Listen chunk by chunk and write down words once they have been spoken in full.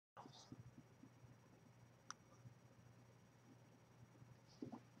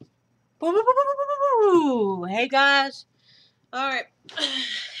Boo, boo, boo, boo, boo, boo, boo. Hey guys, alright,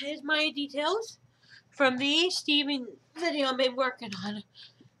 here's my details from the Steven video I've been working on.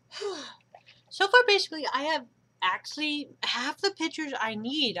 So far, basically, I have actually half the pictures I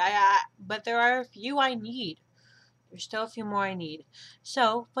need, but there are a few I need. There's still a few more I need.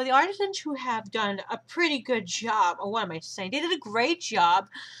 So, for the artisans who have done a pretty good job, or what am I saying? They did a great job.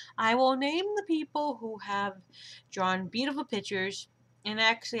 I will name the people who have drawn beautiful pictures. And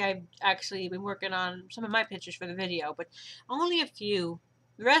actually, I've actually been working on some of my pictures for the video, but only a few.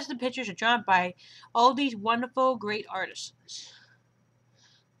 The rest of the pictures are drawn by all these wonderful, great artists.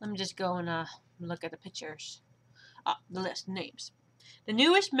 Let me just go and look at the pictures. The list, names. The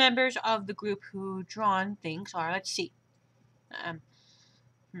newest members of the group who drawn things are, let's see.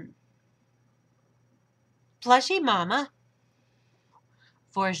 Plushy Mama,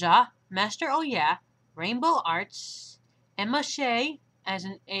 Forza, Master Oh Yeah, Rainbow Arts, Emma Shea, as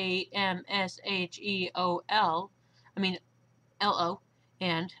in AMSHEOL, LO,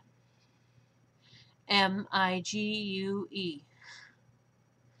 and MIGUE.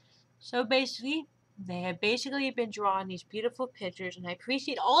 So basically, they have basically been drawing these beautiful pictures, and I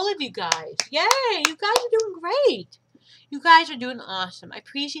appreciate all of you guys. Yay! You guys are doing great! You guys are doing awesome. I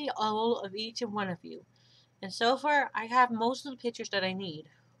appreciate all of each and one of you. And so far, I have most of the pictures that I need.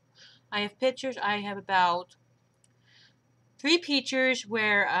 I have about 3 pictures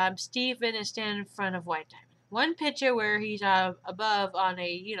where Stephen is standing in front of White Diamond. One picture where he's above on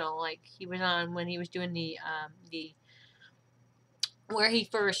a, like he was on when he was doing the where he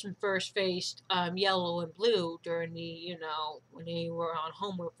first faced Yellow and Blue during the, when they were on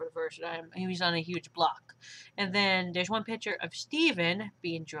homework for the first time. He was on a huge block. And then there's one picture of Steven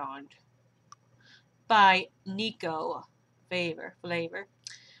being drawn by Nico Flavor.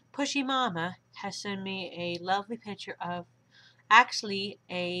 Pushy Mama has sent me a lovely picture of actually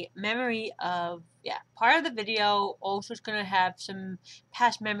a memory of, part of the video also is going to have some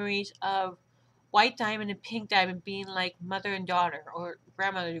past memories of White Diamond and Pink Diamond being like mother and daughter, or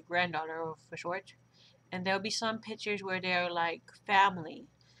grandmother to granddaughter for short. And there'll be some pictures where they're like family.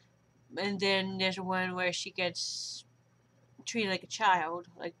 And then there's one where she gets treated like a child,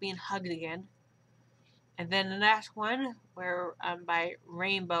 like being hugged again. And then the last one, where by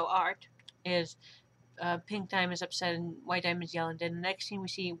Rainbow Art, is Pink Diamond is upset and White Diamond is yelling. Then the next scene we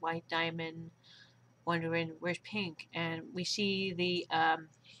see White Diamond wondering where's Pink, and we see the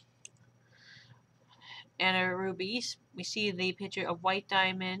Anna Rubies. We see the picture of White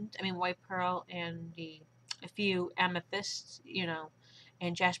Pearl, and a few amethysts,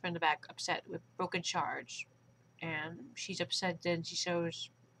 and Jasper in the back, upset with broken shards, and she's upset. Then she shows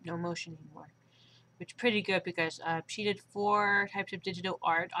no emotion anymore, which is pretty good because she did 4 types of digital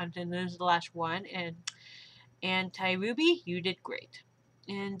art on this is the last one, and Ruby, you did great.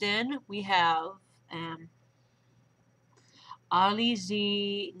 And then we have Ali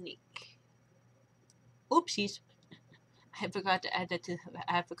Z Nick. Oopsies. I forgot to add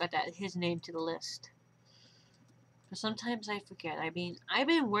his name to the list. But sometimes I forget. I've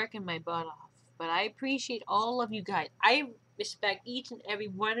been working my butt off. But I appreciate all of you guys. I respect each and every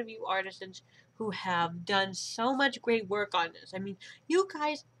one of you artisans who have done so much great work on this. You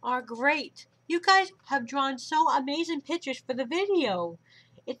guys are great. You guys have drawn so amazing pictures for the video.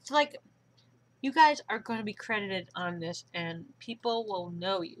 It's like you guys are going to be credited on this, and people will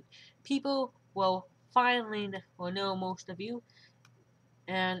know you. People will finally know most of you.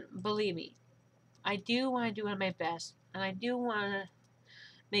 And believe me, I do want to do my best, and I do want to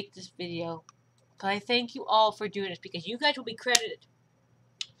make this video. But I thank you all for doing this, because you guys will be credited.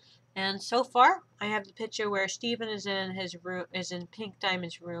 And so far, I have the picture where Steven is in his room, is in Pink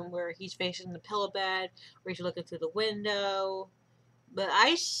Diamond's room, where he's facing the pillow bed, where he's looking through the window. But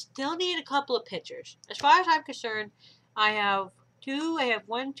I still need a couple of pictures. As far as I'm concerned, I have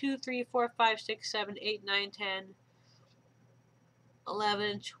 1, 2, 3, 4, 5, 6, 7, 8, 9, 10,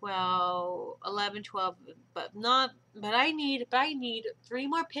 11, 12, but I need 3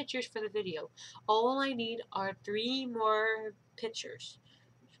 more pictures for the video. All I need are 3 more pictures.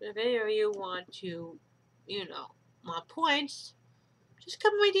 So if any of you want to, want points, just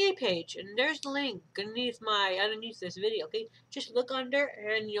come to my DA page, and there's the link underneath this video, okay? Just look under,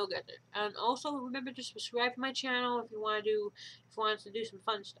 and you'll get it. And also, remember to subscribe to my channel if you want to do some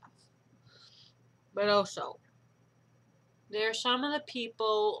fun stuff. But also, there are some of the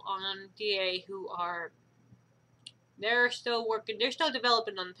people on DA who they're still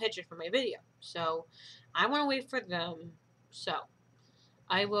developing on the pictures for my video. So, I want to wait for them. So,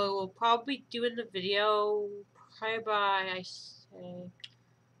 I will probably be doing the video probably by,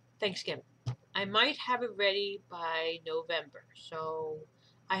 Thanksgiving. I might have it ready by November. So,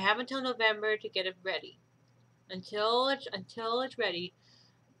 I have until November to get it ready. Until it's ready,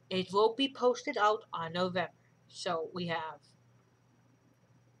 it will be posted out on November. So we have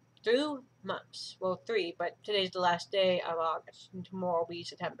 2 months. Well, 3, but today's the last day of August, and tomorrow will be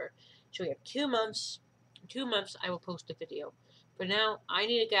September. So we have 2 months. In 2 months, I will post a video. For now, I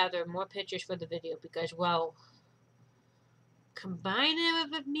need to gather more pictures for the video because, well, combining it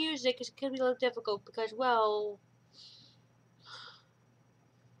with music is going to be a little difficult because, well,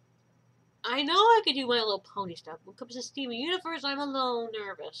 I know I could do My Little Pony stuff. When it comes to Steven Universe, I'm a little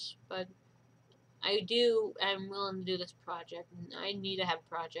nervous, but I'm willing to do this project, and I need to have a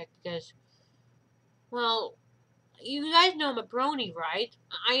project because, well, you guys know I'm a brony, right?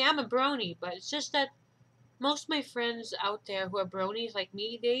 I am a brony, but it's just that most of my friends out there who are bronies like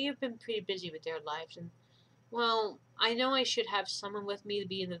me, they have been pretty busy with their lives, and, well, I know I should have someone with me to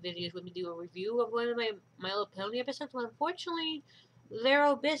be in the videos with me do a review of one of My Little Pony episodes, but unfortunately, they're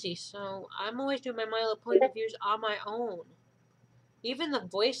all busy, so I'm always doing my Little Pony reviews on my own. Even the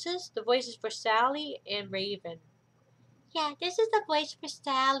voices for Sally and Raven. Yeah, this is the voice for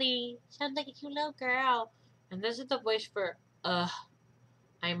Sally. Sounds like a cute little girl. And this is the voice for,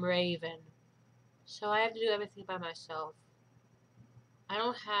 I'm Raven. So I have to do everything by myself. I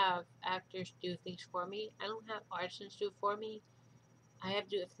don't have actors do things for me. I don't have artists do it for me. I have to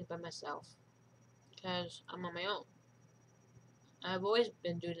do everything by myself. Because I'm on my own. I've always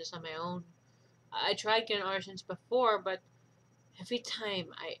been doing this on my own. I tried getting artists before, but every time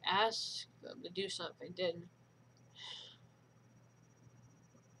I ask them to do something, then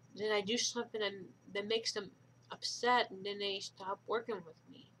I do something that makes them upset, and then they stop working with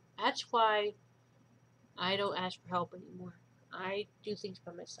me. That's why I don't ask for help anymore. I do things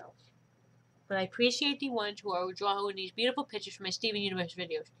by myself. But I appreciate the ones who are drawing these beautiful pictures for my Steven Universe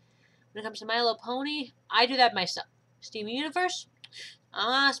videos. When it comes to My Little Pony, I do that myself. Steven Universe, I'll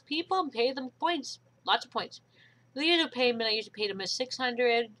ask people and pay them points. Lots of points. The usual payment, I usually pay them is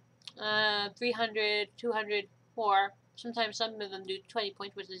 600, 300, 200, or sometimes some of them do 20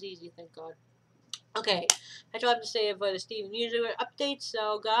 points, which is easy, thank God. Okay, that's all I have to say for the Steven Universe update.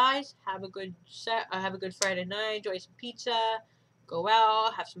 So, guys, have a good Friday night. Enjoy some pizza. Go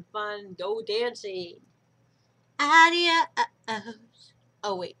out, have some fun. Go dancing. Adios.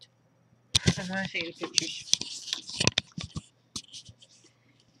 Oh wait, I want to say the pictures.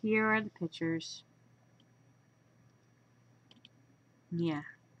 Here are the pictures. Yeah,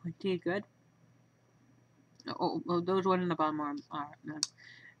 did good. Oh, those one in the bottom are no.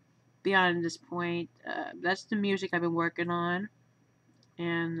 Beyond this point, that's the music I've been working on,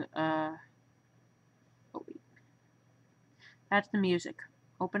 and oh wait, that's the music.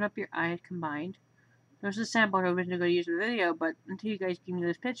 Open up your eyes combined. There's a sample I was going to use in the video, but until you guys give me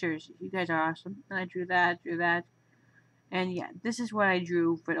those pictures, you guys are awesome. And I drew that. And yeah, this is what I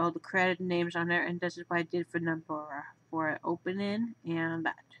drew for all the credit names on there, and this is what I did for number for opening and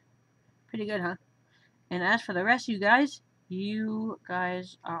that. Pretty good, huh? And as for the rest of you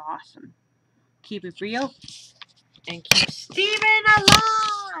guys are awesome. Keep it real, and keep Steven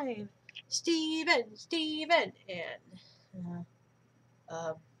alive! Steven, and,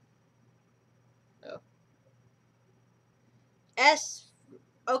 oh. S.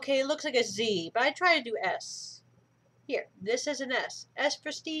 Okay, it looks like a Z, but I try to do S. Here, this is an S. S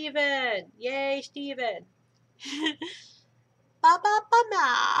for Steven! Yay, Steven! Ba ba ba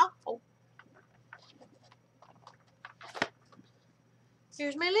ba! Oh.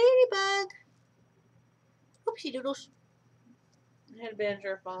 Here's my ladybug! Oopsie doodles. Headbands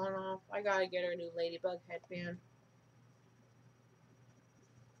are falling off. I gotta get her a new ladybug headband.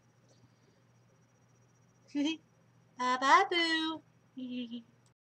 Ba ba boo!